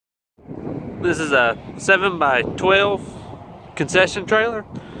This is a 7x12 concession trailer.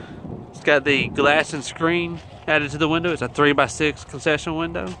 It's got the glass and screen added to the window. It's a 3x6 concession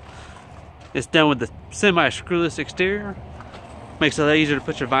window. It's done with the semi-screwless exterior. Makes it easier to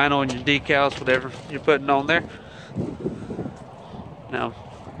put your vinyl and your decals, whatever you're putting on there. Now,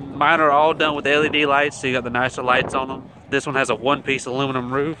 mine are all done with LED lights, so you got the nicer lights on them. This one has a one-piece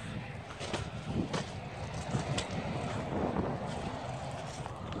aluminum roof.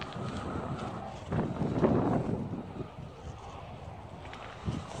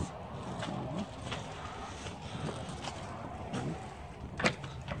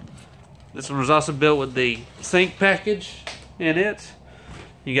 This one was also built with the sink package in it.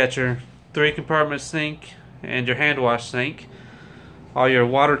 You got your 3-compartment sink and your hand wash sink. All your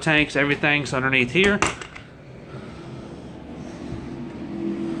water tanks, everything's underneath here.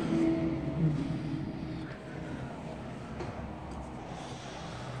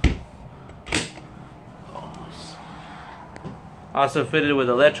 Also fitted with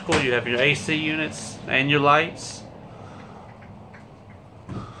electrical, you have your AC units and your lights.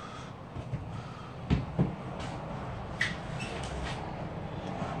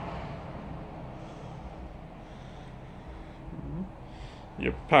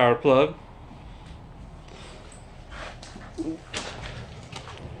 Your power plug. You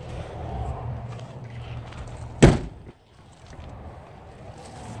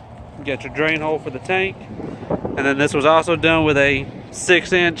got your drain hole for the tank. And then this was also done with a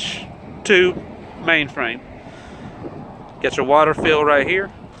 6-inch tube mainframe. Get your water fill right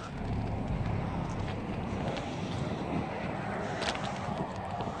here.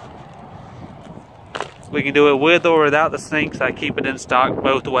 We can do it with or without the sinks. I keep it in stock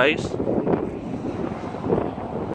both ways.